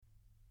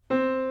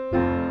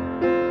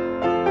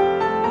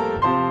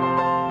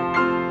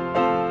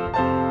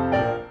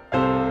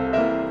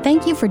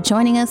you for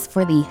joining us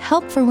for the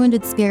Help for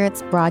Wounded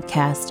Spirits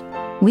broadcast.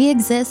 We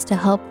exist to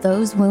help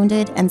those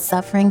wounded and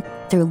suffering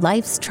through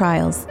life's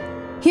trials.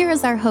 Here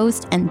is our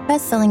host and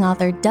best-selling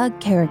author,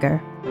 Doug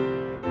Carriger.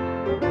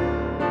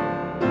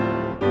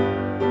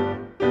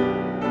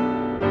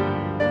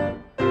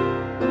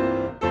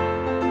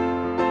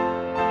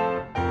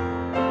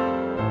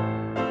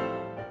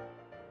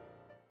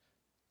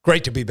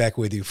 Great to be back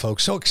with you,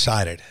 folks. So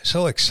excited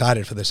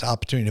for this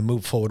opportunity to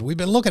move forward. We've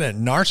been looking at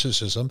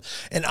narcissism,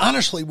 and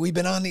honestly, we've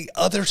been on the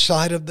other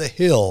side of the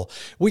hill.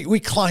 We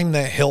climbed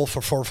that hill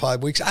for 4 or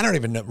 5 weeks. I don't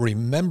even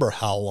remember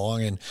how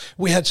long, and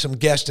we had some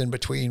guests in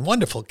between,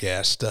 wonderful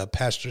guests,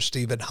 Pastor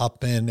Stephen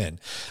Huffman and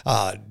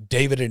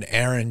David and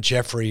Aaron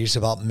Jeffries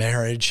about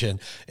marriage and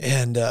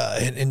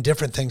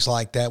different things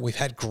like that. We've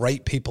had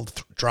great people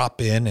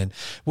drop in, and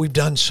we've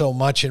done so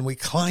much, and we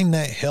climbed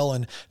that hill,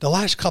 and the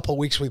last couple of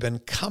weeks we've been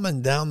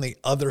coming down the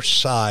other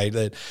side.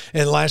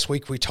 And last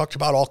week we talked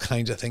about all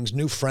kinds of things: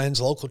 new friends,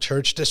 local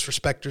church,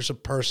 disrespecters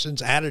of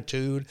persons,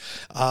 attitude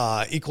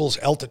equals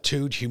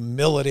altitude,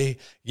 humility.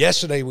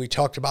 Yesterday we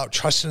talked about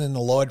trusting in the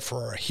Lord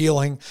for our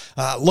healing,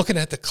 looking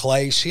at the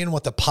clay, seeing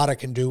what the potter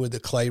can do with the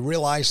clay,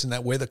 realizing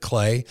that we're the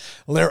clay,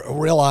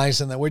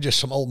 realizing that we're just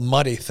some old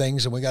muddy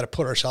things and we got to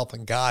put ourselves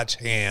in God's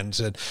hands.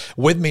 And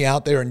with me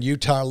out there in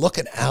Utah,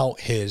 looking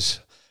out his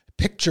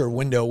picture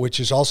window, which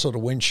is also the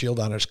windshield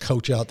on his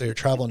coach out there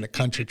traveling the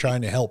country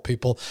trying to help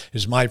people,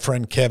 is my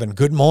friend Kevin.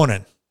 Good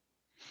morning.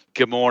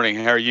 Good morning.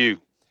 How are you?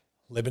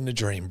 Living the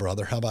dream,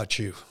 brother. How about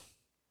you?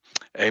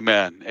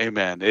 Amen.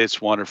 Amen. It's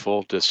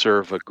wonderful to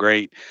serve a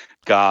great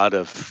God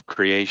of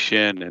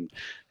creation,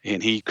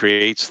 and he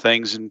creates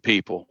things and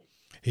people.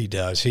 He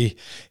does. He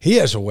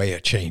has a way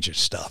of changing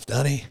stuff,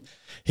 doesn't he?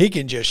 He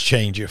can just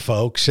change you,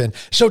 folks. And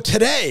so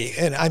today,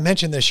 and I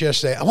mentioned this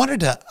yesterday, I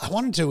wanted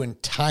to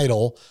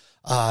entitle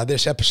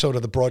this episode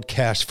of the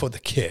broadcast for the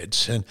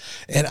kids. And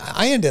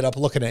I ended up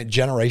looking at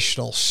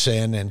generational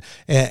sin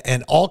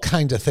and all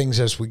kinds of things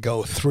as we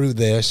go through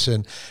this.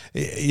 And,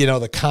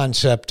 the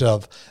concept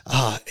of,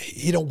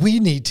 we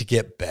need to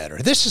get better.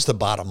 This is the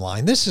bottom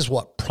line. This is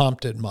what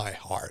prompted my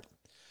heart.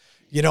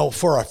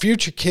 For our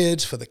future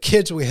kids, for the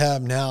kids we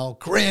have now,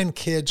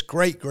 grandkids,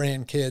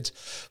 great-grandkids.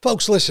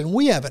 Folks, listen,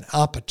 we have an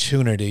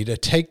opportunity to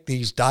take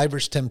these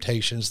diverse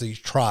temptations, these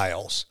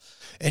trials,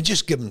 and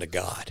just give them to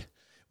God.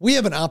 We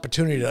have an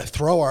opportunity to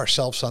throw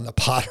ourselves on the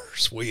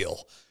potter's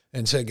wheel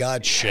and say,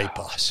 God, shape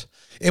us.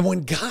 And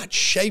when God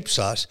shapes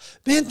us,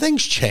 man,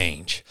 things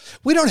change.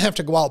 We don't have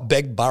to go out,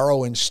 beg,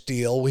 borrow, and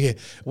steal. We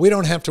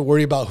don't have to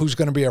worry about who's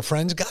going to be our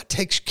friends. God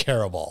takes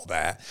care of all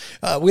that.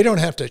 We don't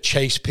have to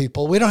chase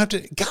people. We don't have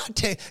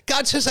to.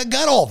 God says, I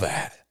got all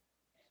that.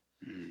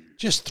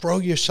 Just throw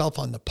yourself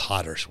on the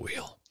potter's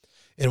wheel.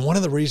 And one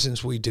of the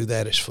reasons we do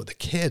that is for the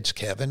kids,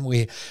 Kevin.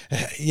 We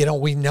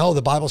know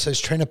the Bible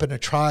says, train up in a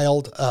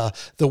child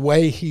the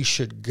way he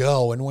should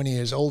go. And when he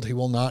is old, he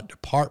will not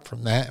depart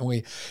from that.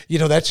 And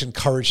that's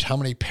encouraged how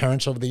many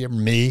parents over the year,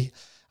 me,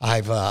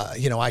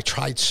 I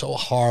tried so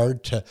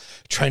hard to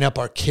train up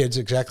our kids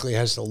exactly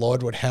as the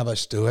Lord would have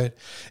us do it.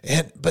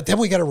 But then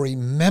we got to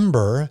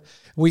remember,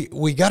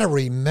 we got to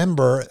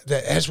remember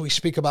that as we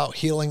speak about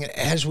healing and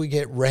as we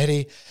get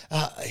ready,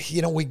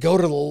 we go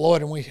to the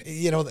Lord and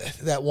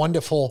that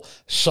wonderful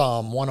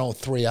Psalm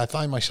 103. I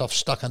find myself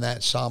stuck on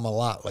that Psalm a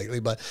lot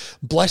lately, but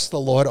bless the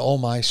Lord, O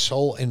my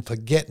soul, and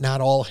forget not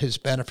all his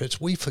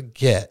benefits. We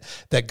forget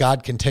that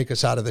God can take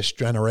us out of this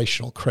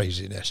generational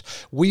craziness.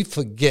 We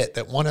forget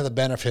that one of the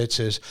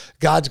benefits is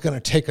God's going to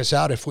take us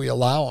out if we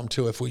allow him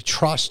to, if we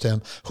trust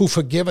him, who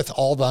forgiveth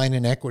all thine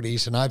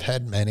iniquities, and I've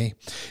had many,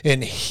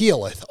 and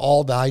healeth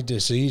all thy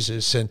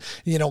diseases. And,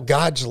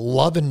 God's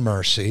love and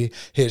mercy,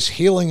 his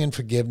healing and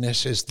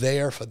forgiveness is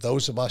there for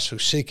those of us who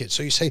seek it.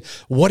 So you say,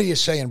 what are you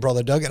saying,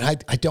 Brother Doug? And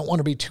I don't want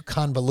to be too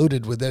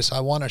convoluted with this. I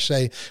want to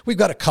say we've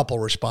got a couple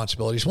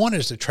responsibilities. One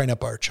is to train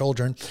up our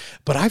children,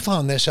 but I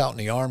found this out in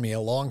the Army a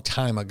long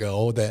time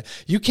ago that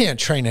you can't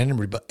train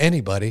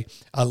anybody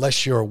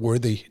unless you're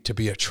worthy to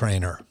be a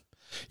trainer.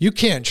 You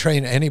can't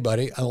train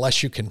anybody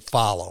unless you can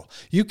follow.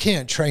 You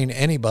can't train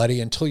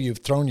anybody until you've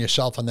thrown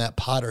yourself on that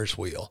potter's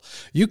wheel.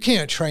 You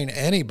can't train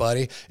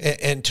anybody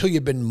until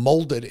you've been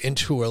molded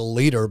into a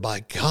leader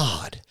by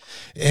God.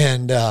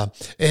 And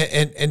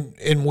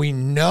we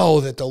know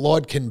that the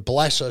Lord can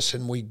bless us,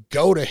 and we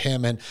go to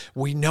him, and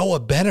we know a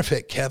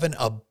benefit, Kevin.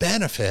 A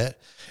benefit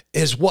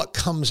is what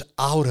comes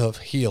out of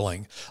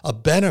healing. A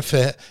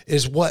benefit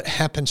is what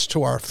happens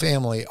to our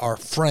family, our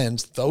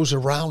friends, those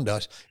around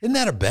us. Isn't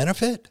that a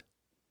benefit?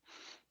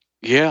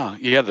 Yeah.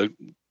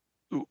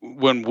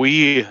 When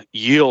we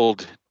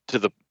yield to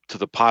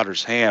the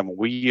potter's hand,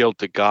 we yield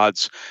to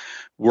God's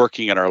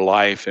working in our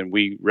life, and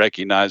we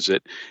recognize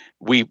that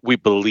we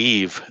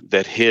believe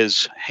that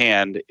his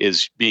hand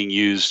is being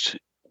used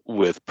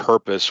with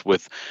purpose,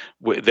 with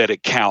that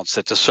it counts,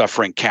 that the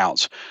suffering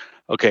counts.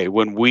 Okay,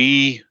 when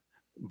we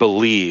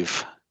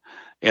believe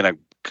in a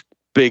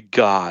big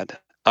God,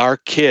 our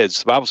kids,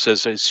 the Bible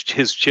says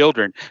his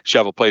children shall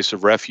have a place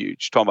of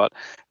refuge. Talking about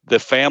the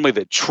family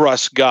that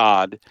trusts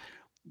God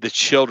the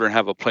children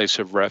have a place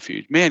of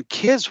refuge. Man,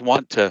 kids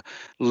want to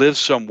live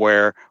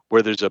somewhere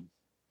where there's a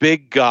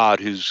big God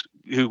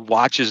who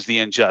watches the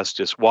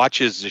injustice,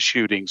 watches the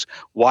shootings,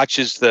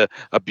 watches the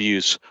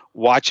abuse,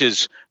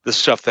 watches the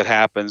stuff that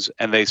happens,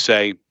 and they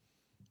say,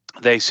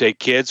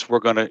 kids, we're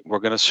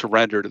gonna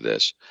surrender to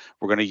this.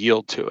 We're gonna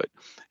yield to it.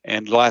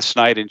 And last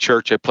night in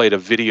church, I played a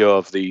video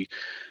of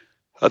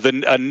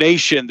a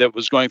nation that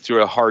was going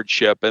through a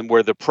hardship, and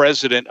where the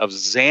president of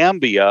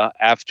Zambia,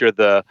 after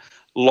the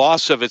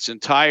loss of its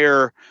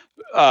entire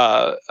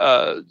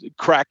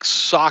crack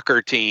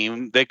soccer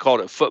team, they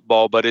called it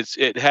football, but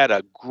it had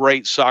a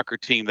great soccer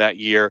team that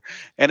year,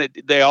 and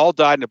they all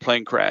died in a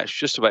plane crash.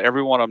 Just about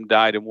every one of them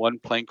died in one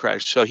plane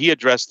crash. So he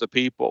addressed the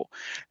people,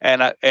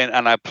 and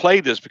I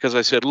played this because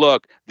I said,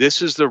 look,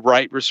 this is the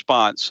right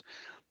response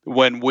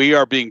when we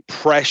are being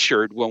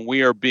pressured, when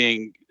we are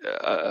being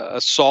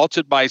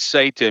assaulted by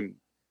Satan.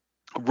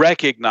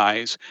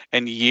 Recognize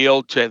and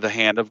yield to the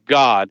hand of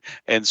God.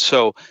 And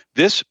so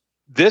this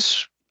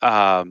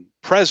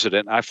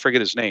president, I forget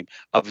his name,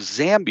 of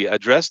Zambia,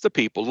 addressed the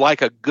people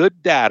like a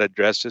good dad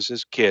addresses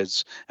his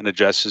kids and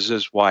addresses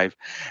his wife.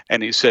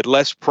 And he said,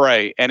 let's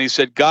pray. And he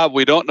said, God,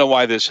 we don't know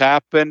why this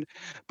happened,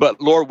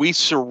 but Lord, we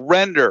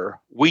surrender,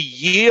 we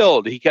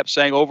yield. He kept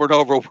saying over and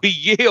over, we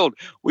yield,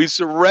 we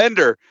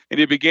surrender. And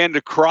he began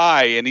to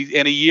cry, and he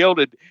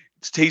yielded.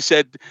 He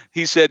said,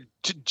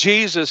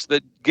 Jesus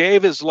that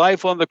gave his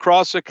life on the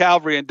cross of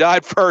Calvary and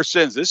died for our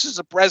sins. This is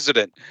the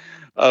president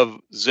of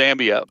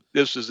Zambia.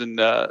 This was in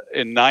the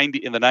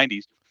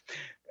 90s.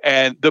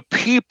 And the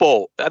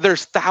people,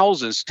 there's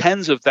thousands,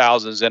 tens of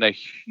thousands in a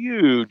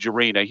huge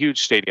arena,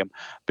 huge stadium,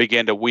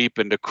 began to weep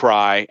and to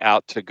cry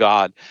out to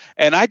God.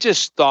 And I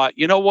just thought,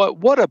 you know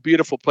what a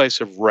beautiful place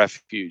of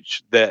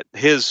refuge that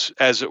his,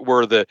 as it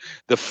were,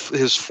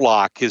 his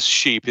flock, his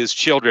sheep, his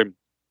children,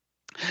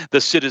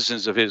 the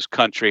citizens of his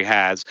country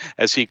has,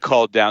 as he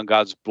called down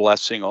God's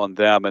blessing on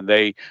them, and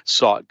they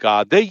sought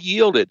God. They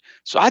yielded.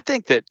 So I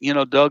think that,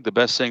 Doug, the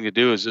best thing to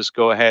do is just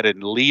go ahead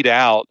and lead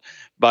out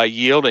by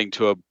yielding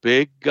to a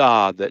big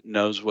God that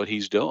knows what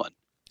he's doing.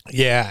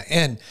 Yeah,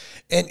 and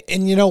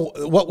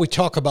what we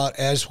talk about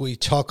as we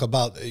talk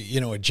about a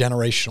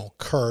generational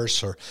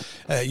curse, or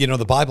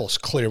the Bible's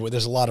clear.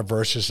 There's a lot of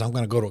verses, and I'm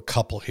going to go to a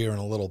couple here in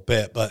a little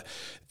bit, but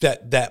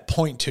that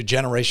point to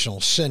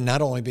generational sin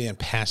not only being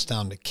passed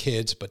down to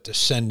kids but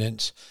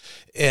descendants,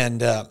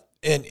 and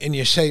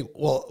you say,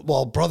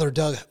 well, Brother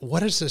Doug,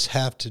 what does this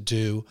have to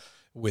do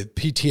with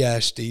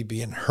PTSD,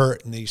 being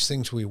hurt, and these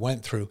things we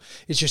went through?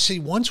 Is, you see,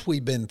 once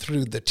we've been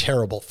through the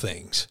terrible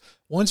things,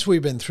 once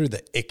we've been through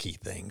the icky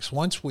things,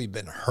 once we've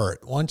been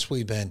hurt, once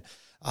we've been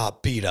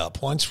beat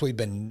up, once we've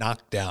been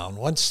knocked down,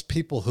 once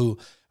people who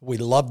we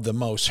love the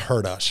most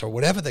hurt us, or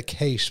whatever the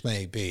case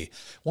may be,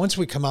 once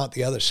we come out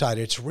the other side,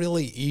 it's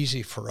really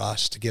easy for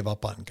us to give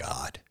up on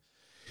God.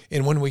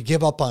 And when we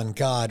give up on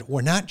God,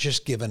 we're not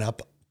just giving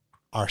up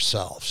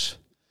ourselves.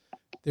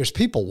 There's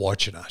people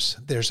watching us.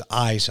 There's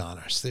eyes on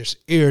us. There's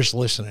ears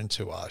listening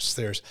to us.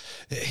 There's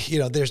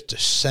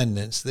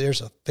descendants.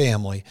 There's a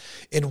family.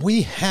 And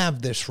we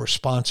have this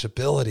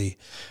responsibility.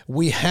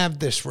 We have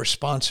this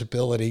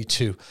responsibility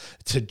to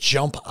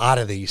jump out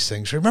of these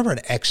things. Remember in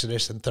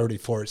Exodus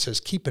 34, it says,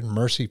 keep in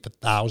mercy for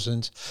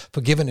thousands,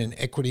 forgiving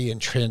iniquity and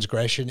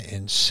transgression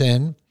and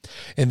sin.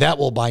 And that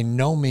will by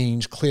no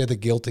means clear the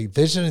guilty,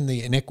 visiting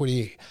the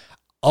iniquity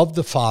of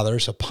the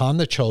fathers upon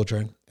the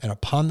children and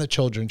upon the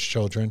children's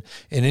children,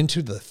 and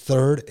into the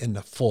third and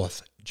the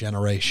fourth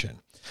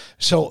generation.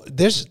 So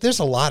there's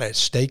a lot at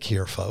stake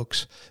here,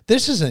 folks.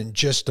 This isn't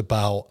just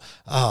about,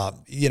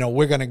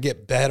 we're going to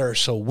get better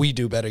so we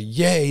do better.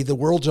 Yay, the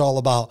world's all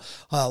about,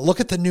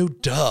 look at the new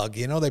Doug.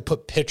 They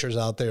put pictures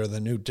out there of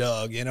the new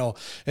Doug,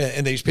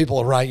 and these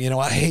people write,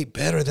 I ate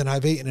better than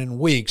I've eaten in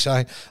weeks.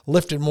 I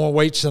lifted more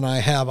weights than I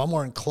have. I'm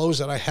wearing clothes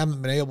that I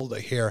haven't been able to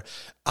hear.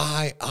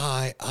 I.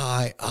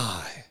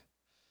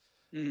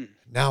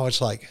 Now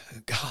it's like,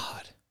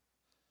 God,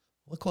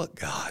 look what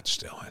God's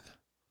doing.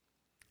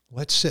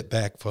 Let's sit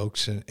back,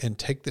 folks, and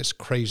take this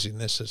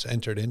craziness that's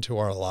entered into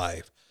our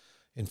life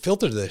and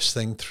filter this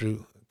thing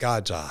through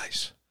God's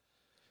eyes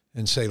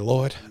and say,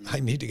 Lord,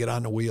 I need to get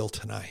on the wheel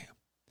tonight.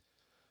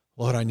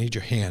 Lord, I need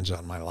your hands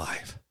on my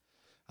life.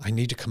 I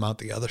need to come out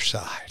the other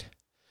side.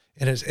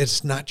 And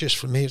it's not just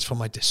for me, it's for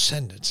my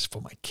descendants,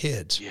 for my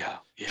kids. Yeah.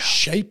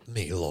 Shape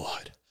me,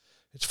 Lord.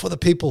 It's for the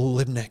people who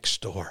live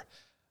next door.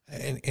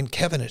 And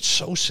Kevin, it's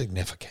so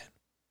significant.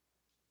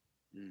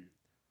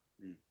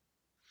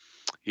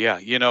 Yeah,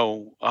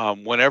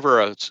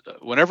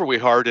 whenever we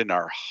harden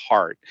our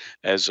heart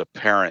as a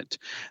parent,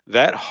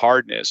 that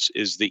hardness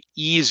is the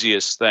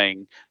easiest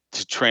thing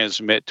to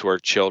transmit to our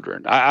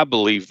children. I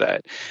believe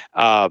that.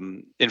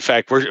 In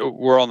fact,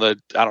 we're on the,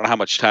 I don't know how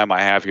much time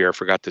I have here. I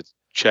forgot to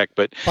check,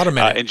 but about a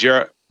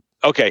minute.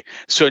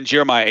 So in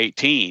Jeremiah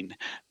 18,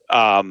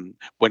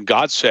 when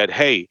God said,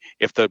 "Hey,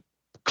 if the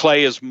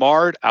clay is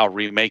marred, I'll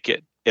remake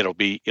it. It'll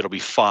be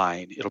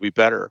fine. It'll be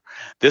better."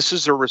 This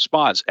is their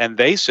response. And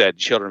they said,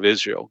 children of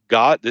Israel,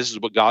 this is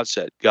what God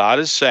said. God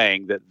is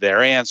saying that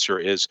their answer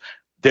is,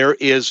 there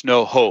is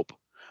no hope.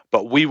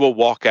 but we will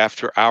walk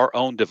after our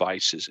own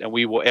devices, and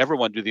we will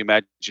everyone do the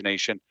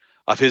imagination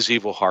of his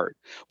evil heart.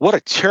 What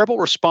a terrible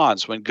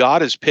response when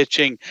God is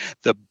pitching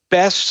the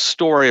best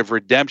story of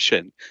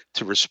redemption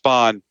to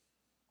respond,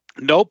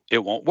 nope,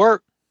 it won't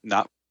work.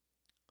 Not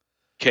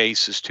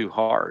case is too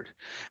hard.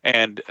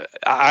 And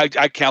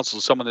I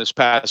counseled someone this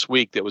past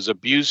week that was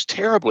abused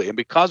terribly. And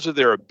because of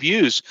their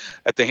abuse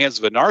at the hands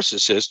of a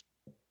narcissist,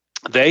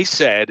 they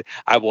said,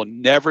 I will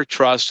never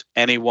trust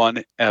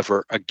anyone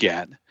ever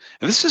again.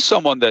 And this is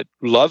someone that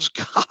loves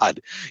God.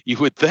 You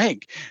would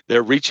think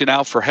they're reaching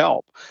out for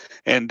help.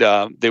 And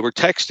they were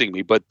texting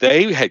me, but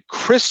they had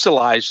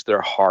crystallized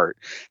their heart.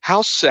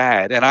 How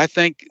sad. And I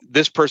think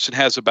this person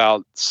has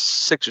about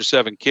 6 or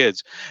 7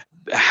 kids.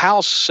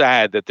 How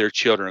sad that their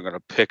children are going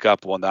to pick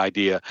up on the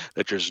idea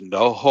that there's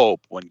no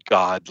hope when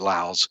God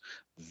allows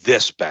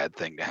this bad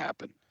thing to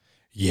happen.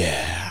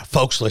 Yeah.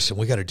 Folks, listen,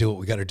 we got to do what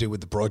we got to do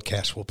with the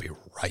broadcast. We'll be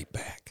right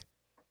back.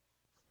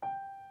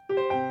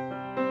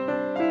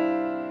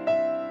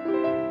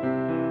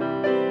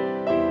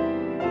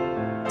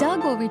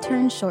 Doug will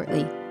return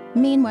shortly.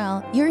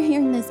 Meanwhile, you're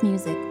hearing this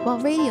music while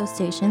radio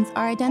stations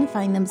are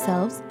identifying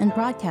themselves and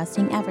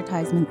broadcasting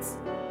advertisements.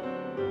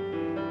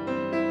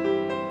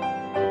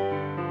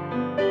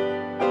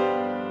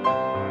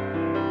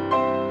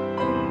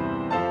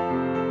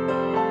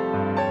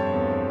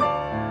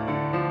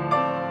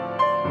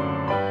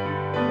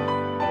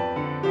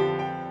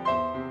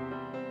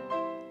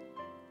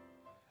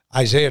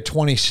 Isaiah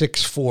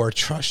 26:4,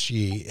 trust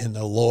ye in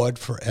the Lord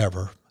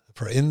forever,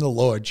 for in the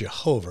Lord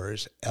Jehovah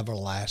is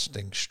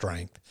everlasting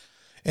strength.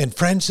 And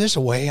friends, there's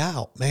a way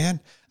out,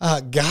 man.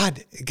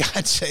 God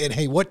saying,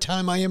 hey, what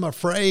time I am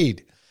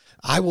afraid?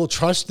 I will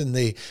trust in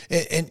thee.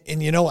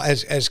 And you know,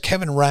 as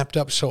Kevin wrapped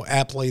up so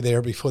aptly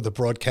there before the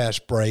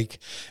broadcast break,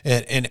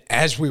 and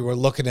as we were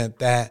looking at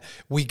that,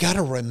 we got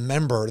to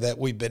remember that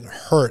we've been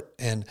hurt.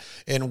 And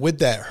with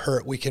that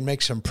hurt, we can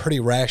make some pretty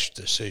rash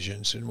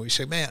decisions. And we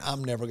say, man,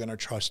 I'm never going to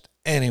trust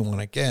anyone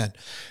again.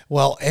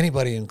 Well,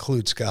 anybody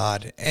includes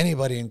God.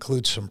 Anybody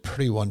includes some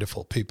pretty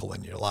wonderful people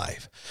in your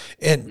life.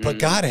 But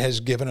God has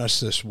given us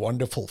this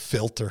wonderful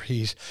filter.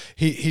 He's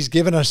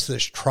given us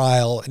this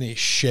trial, and He's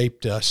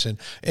shaped us.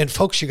 And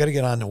folks, you got to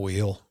get on the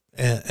wheel.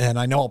 And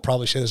I know I'll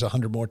probably say this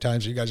 100 more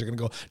times. You guys are going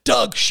to go,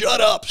 Doug,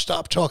 shut up.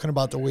 Stop talking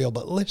about the wheel.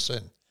 But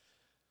listen,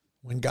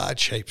 when God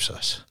shapes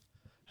us,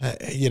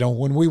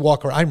 when we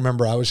walk around, I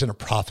remember I was in a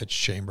prophet's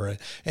chamber,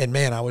 and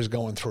man, I was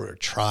going through a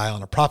trial.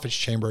 And a prophet's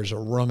chamber is a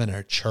room in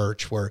a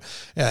church where,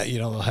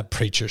 they'll have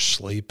preachers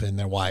sleep and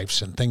their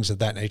wives and things of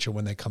that nature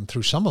when they come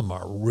through. Some of them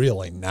are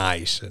really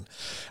nice. And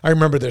I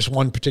remember this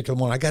one particular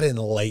one, I got in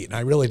late, and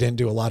I really didn't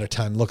do a lot of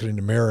time looking in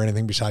the mirror or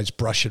anything besides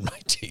brushing my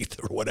teeth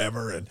or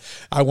whatever. And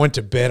I went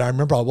to bed. I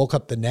remember I woke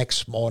up the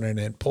next morning,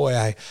 and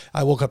boy,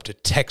 I woke up to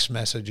text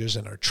messages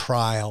and a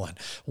trial and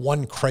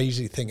one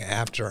crazy thing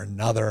after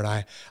another. And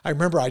I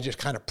remember I just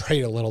kind of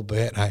prayed a little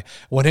bit. And I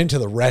went into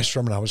the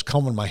restroom, and I was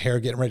combing my hair,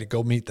 getting ready to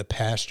go meet the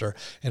pastor.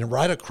 And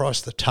right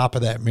across the top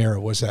of that mirror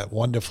was that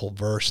wonderful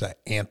verse, that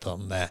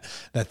anthem, that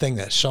thing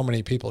that so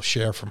many people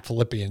share from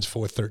Philippians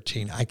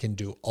 4:13. I can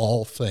do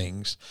all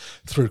things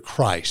through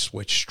Christ,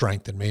 which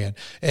strengthened me.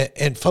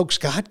 And folks,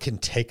 God can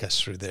take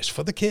us through this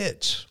for the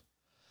kids.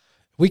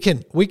 We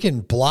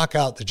can block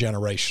out the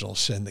generational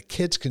sin. The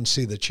kids can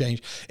see the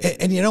change.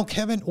 And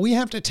Kevin, we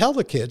have to tell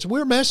the kids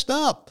we're messed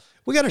up.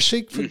 We got to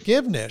seek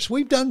forgiveness.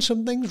 We've done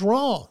some things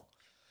wrong.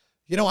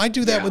 I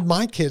do that with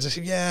my kids. I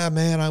say, yeah,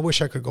 man, I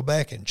wish I could go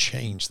back and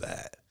change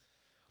that.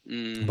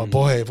 But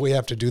boy, if we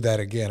have to do that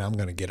again, I'm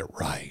going to get it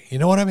right. You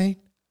know what I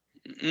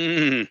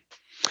mean?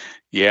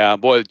 Yeah,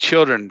 boy,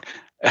 children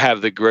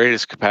have the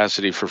greatest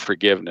capacity for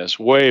forgiveness,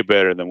 way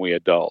better than we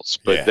adults.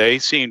 But they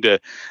seem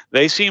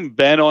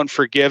bent on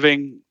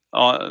forgiving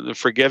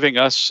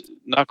us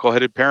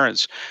knuckleheaded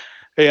parents.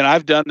 And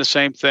I've done the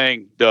same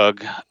thing,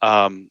 Doug.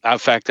 In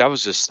fact, I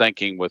was just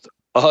thinking with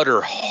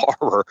utter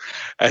horror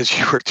as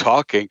you were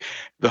talking,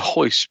 the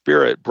Holy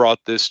Spirit brought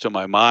this to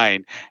my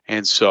mind.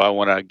 And so I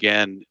want to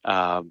again,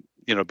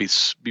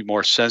 be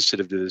more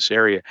sensitive to this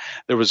area.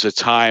 There was a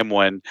time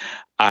when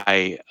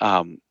I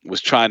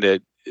was trying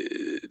to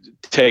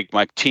take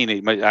my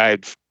I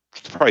had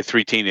probably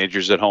 3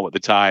 teenagers at home at the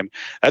time.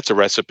 That's a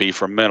recipe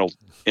for mental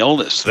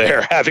illness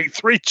there, having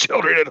 3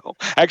 children at home.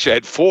 Actually, I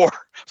had four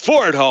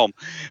at home,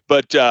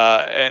 but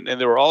and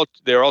they were all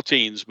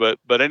teens,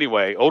 but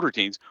anyway, older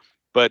teens.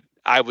 But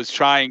I was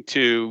trying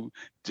to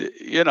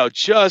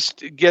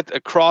just get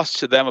across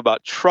to them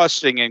about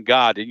trusting in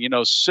God.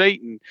 And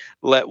Satan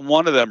let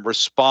one of them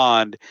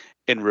respond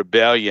in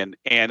rebellion,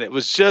 and it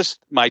was just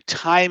my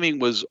timing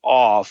was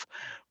off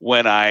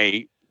when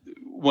I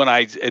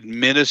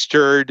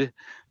administered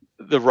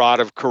the rod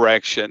of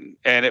correction.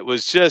 And I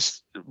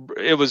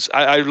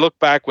look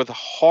back with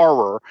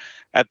horror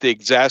at the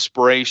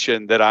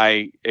exasperation that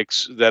I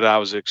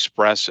was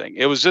expressing.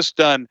 It was just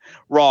done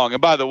wrong.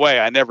 And by the way,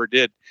 I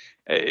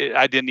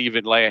didn't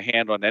even lay a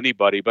hand on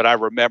anybody, but I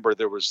remember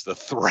there was the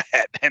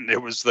threat and there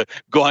was the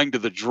going to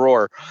the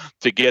drawer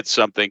to get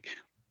something.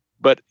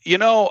 But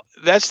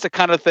that's the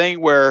kind of thing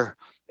where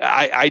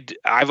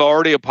I've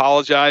already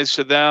apologized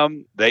to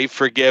them. They've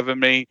forgiven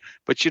me.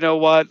 But you know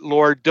what,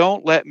 Lord,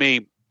 don't let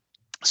me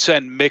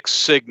send mixed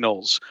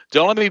signals.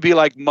 Don't let me be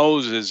like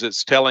Moses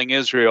that's telling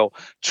Israel,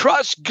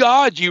 trust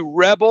God, you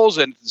rebels,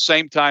 and at the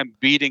same time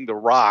beating the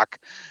rock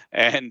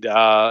and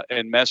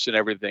messing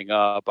everything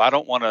up. I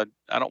don't want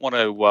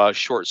to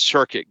short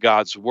circuit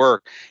God's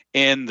work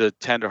in the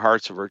tender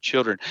hearts of our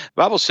children. The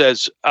Bible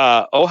says,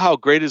 oh, how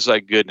great is thy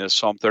goodness,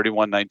 Psalm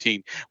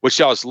 31:19, which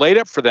thou hast laid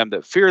up for them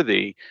that fear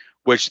thee,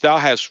 which thou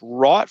hast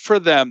wrought for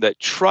them that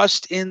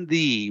trust in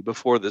thee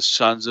before the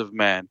sons of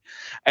men.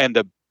 And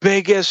the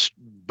biggest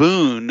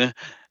boon,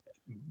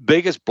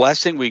 biggest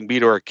blessing we can be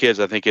to our kids,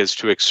 I think, is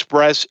to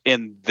express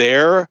in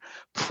their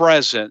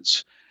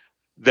presence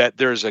that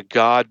there's a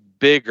God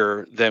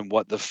bigger than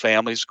what the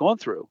family's going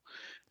through.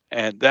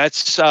 And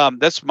that's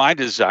my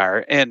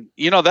desire. And,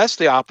 that's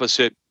the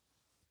opposite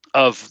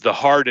of the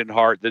hardened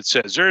heart that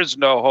says there is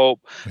no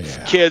hope.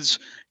 Yeah.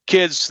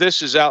 Kids,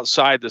 this is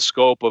outside the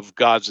scope of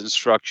God's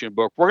instruction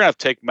book. We're going to have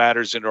to take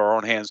matters into our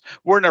own hands.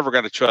 We're never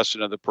going to trust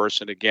another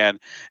person again.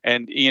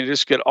 And you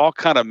just get all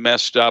kind of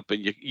messed up,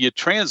 and you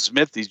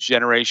transmit these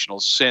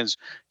generational sins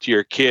to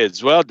your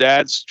kids. Well,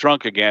 Dad's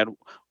drunk again.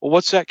 Well,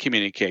 what's that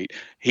communicate?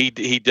 He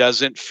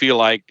doesn't feel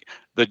like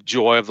the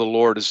joy of the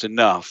Lord is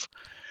enough.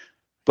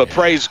 But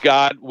praise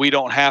God, we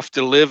don't have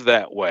to live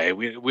that way.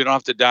 We don't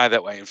have to die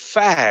that way. In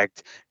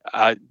fact,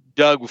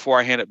 Doug, before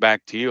I hand it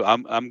back to you,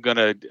 I'm going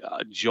to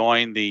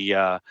join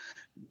the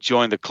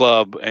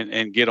club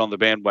and get on the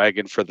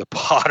bandwagon for the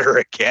potter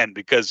again,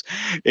 because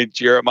in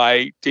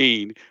Jeremiah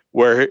 18,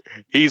 where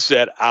he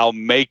said, "I'll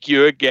make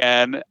you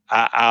again.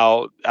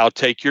 I'll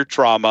take your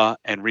trauma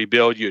and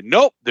rebuild you."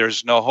 Nope,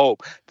 there's no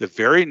hope. The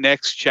very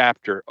next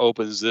chapter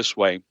opens this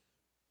way.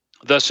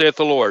 Thus saith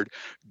the Lord,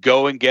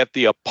 go and get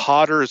thee a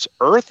potter's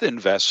earthen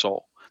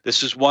vessel.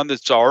 This is one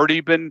that's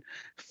already been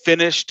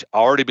finished,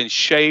 already been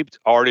shaped,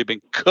 already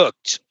been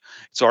cooked.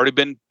 It's already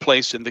been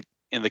placed in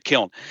the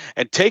kiln.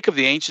 And take of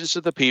the ancients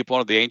of the people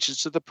and of the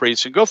ancients of the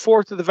priests, and go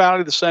forth to the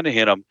valley of the son of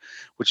Hinnom,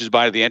 which is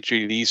by the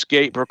entry of the east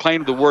gate,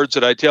 proclaim the words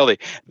that I tell thee.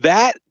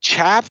 That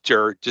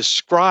chapter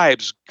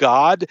describes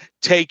God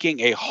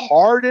taking a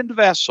hardened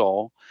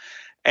vessel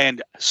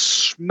and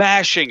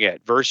smashing it.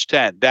 Verse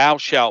 10, thou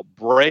shalt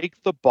break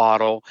the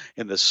bottle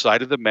in the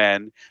sight of the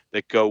men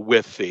that go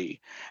with thee,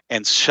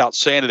 and shalt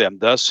say unto them,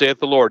 thus saith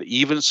the Lord,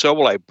 even so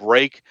will I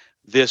break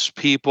this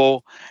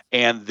people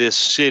and this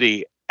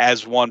city,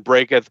 as one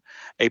breaketh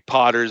a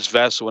potter's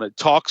vessel. And it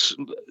talks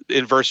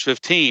in verse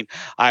 15,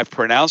 I've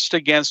pronounced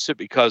against it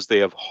because they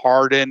have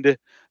hardened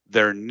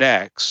their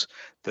necks,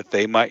 that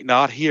they might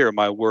not hear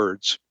my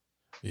words.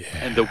 Yeah.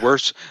 And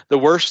the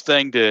worst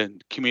thing to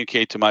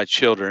communicate to my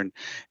children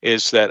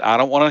is that I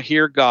don't want to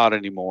hear God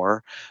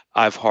anymore.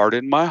 I've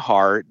hardened my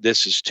heart.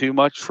 This is too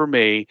much for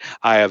me.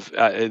 I have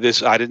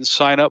this. I didn't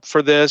sign up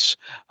for this.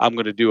 I'm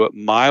going to do it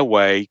my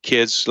way.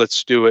 Kids,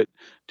 let's do it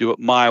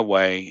my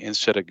way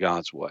instead of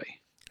God's way.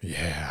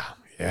 Yeah.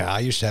 I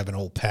used to have an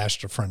old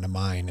pastor friend of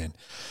mine, and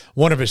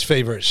one of his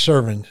favorite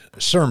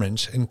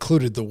sermons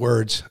included the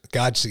words,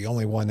 God's the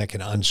only one that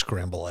can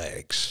unscramble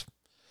eggs.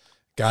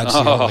 God's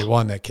the only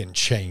one that can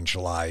change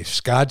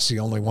lives. God's the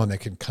only one that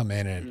can come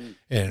in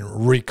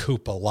and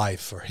recoup a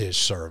life for his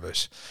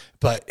service.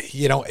 But,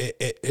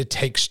 it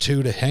takes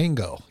two to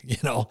tango.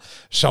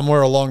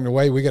 Somewhere along the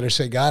way, we got to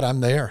say, God, I'm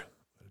there.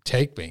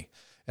 Take me.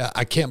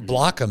 I can't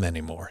block him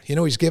anymore.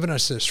 He's given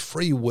us this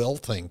free will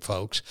thing,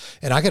 folks.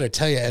 And I got to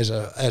tell you, as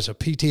a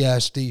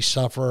PTSD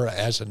sufferer,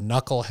 as a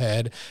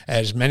knucklehead,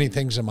 as many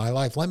things in my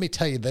life, let me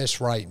tell you this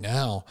right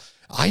now.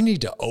 I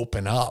need to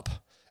open up.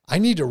 I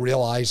need to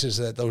realize is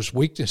that those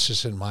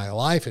weaknesses in my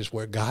life is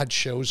where God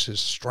shows his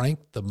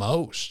strength the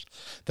most,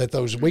 that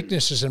those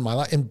weaknesses in my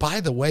life, and by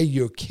the way,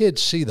 your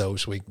kids see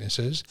those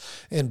weaknesses,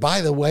 and by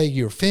the way,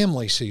 your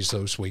family sees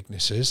those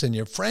weaknesses, and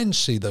your friends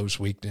see those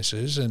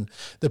weaknesses, and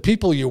the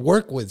people you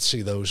work with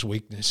see those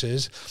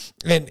weaknesses.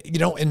 And,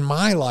 in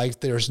my life,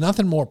 there's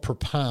nothing more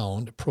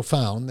profound,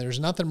 there's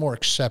nothing more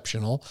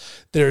exceptional,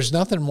 there's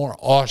nothing more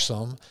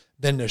awesome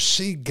than to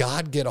see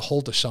God get a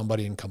hold of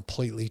somebody and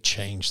completely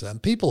change them.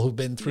 People who've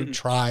been through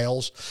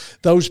trials,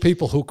 those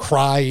people who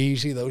cry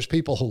easy, those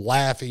people who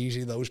laugh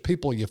easy, those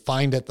people you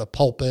find at the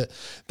pulpit,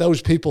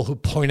 those people who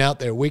point out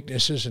their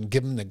weaknesses and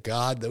give them to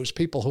God, those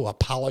people who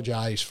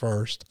apologize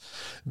first,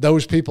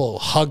 those people who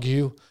hug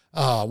you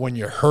when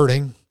you're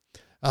hurting,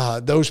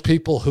 those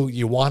people who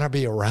you want to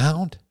be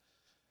around.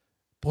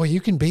 Boy,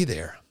 you can be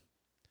there,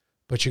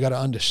 but you got to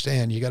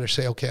understand, you got to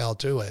say, okay, I'll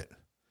do it.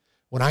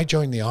 When I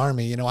joined the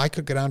Army, I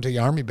could go down to the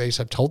Army base.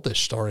 I've told this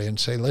story and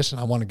say, listen,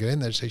 I want to get in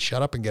there. They say,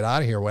 shut up and get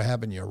out of here. What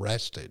happened? You're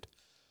arrested.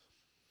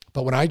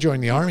 But when I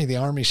joined the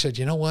Army said,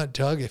 you know what,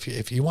 Doug,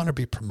 if you want to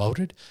be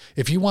promoted,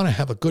 if you want to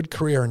have a good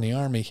career in the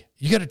Army,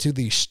 you got to do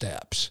these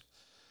steps.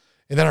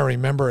 And then I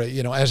remember,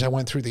 as I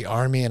went through the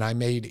Army and I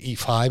made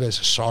E5 as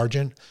a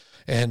sergeant,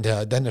 and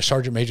then the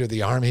sergeant major of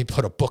the Army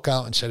put a book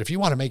out and said, if you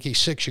want to make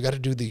E6, you got to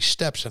do these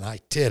steps. And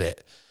I did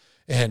it.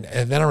 And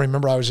then I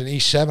remember I was in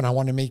E7. I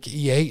wanted to make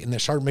E8, and the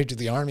sergeant major of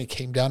the Army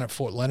came down at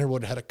Fort Leonard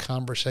Wood, had a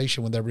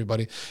conversation with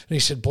everybody. And he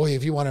said, boy,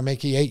 if you want to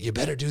make E8, you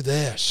better do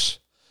this.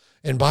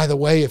 And by the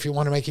way, if you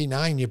want to make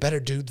E9, you better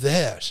do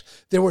this.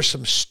 There were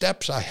some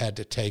steps I had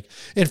to take.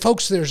 And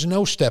folks, there's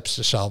no steps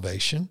to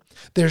salvation.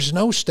 There's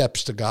no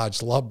steps to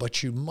God's love,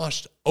 but you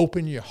must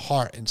open your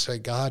heart and say,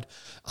 God,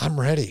 I'm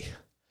ready.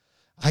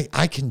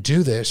 I can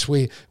do this.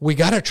 We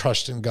got to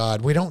trust in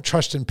God. We don't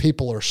trust in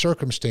people or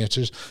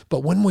circumstances,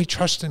 but when we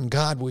trust in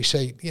God, we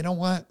say, you know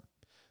what?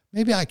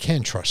 Maybe I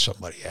can trust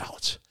somebody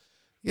else.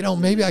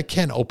 Maybe I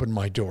can open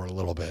my door a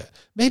little bit.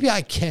 Maybe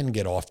I can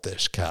get off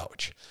this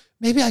couch.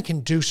 Maybe I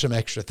can do some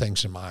extra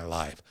things in my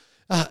life.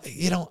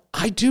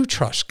 I do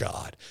trust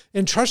God.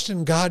 And trust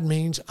in God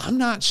means I'm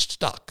not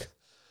stuck.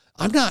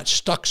 I'm not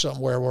stuck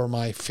somewhere where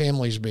my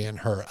family's being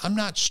hurt. I'm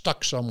not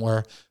stuck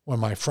somewhere where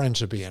my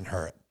friends are being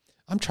hurt.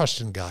 I'm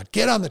trusting God.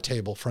 Get on the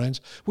table,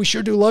 friends. We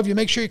sure do love you.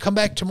 Make sure you come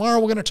back tomorrow.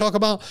 We're going to talk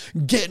about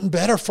getting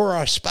better for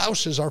our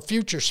spouses, our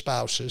future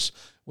spouses.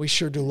 We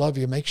sure do love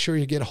you. Make sure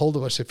you get a hold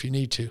of us if you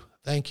need to.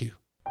 Thank you.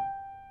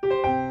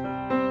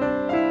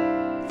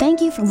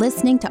 Thank you for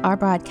listening to our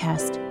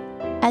broadcast.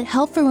 At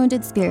Help for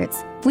Wounded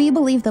Spirits, we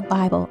believe the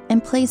Bible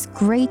and place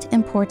great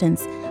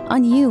importance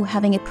on you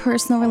having a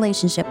personal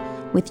relationship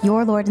with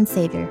your Lord and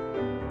Savior.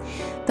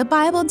 The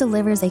Bible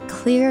delivers a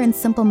clear and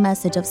simple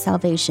message of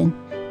salvation,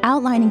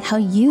 outlining how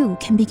you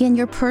can begin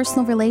your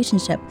personal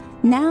relationship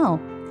now.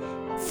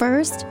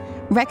 First,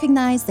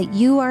 recognize that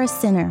you are a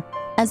sinner,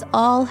 as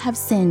all have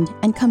sinned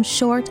and come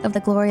short of the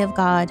glory of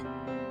God.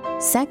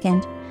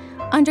 Second,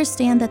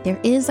 understand that there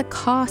is a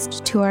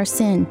cost to our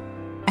sin,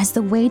 as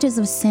the wages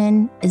of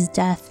sin is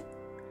death.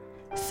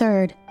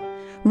 Third,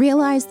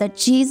 realize that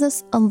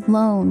Jesus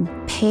alone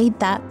paid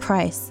that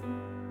price.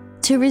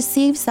 To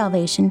receive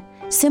salvation,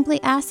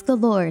 simply ask the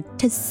Lord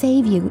to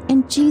save you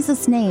in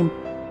Jesus' name,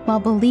 while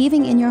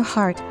believing in your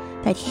heart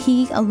that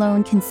He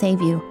alone can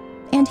save you,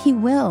 and He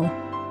will.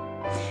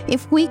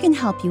 If we can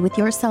help you with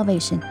your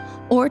salvation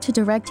or to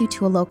direct you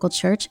to a local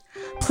church,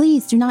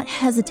 please do not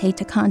hesitate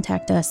to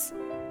contact us.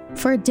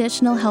 For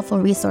additional helpful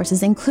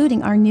resources,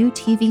 including our new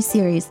TV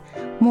series,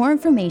 more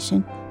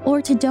information,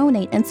 or to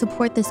donate and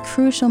support this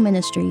crucial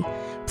ministry,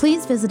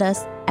 please visit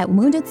us at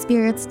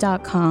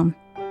woundedspirits.com.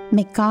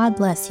 May God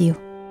bless you.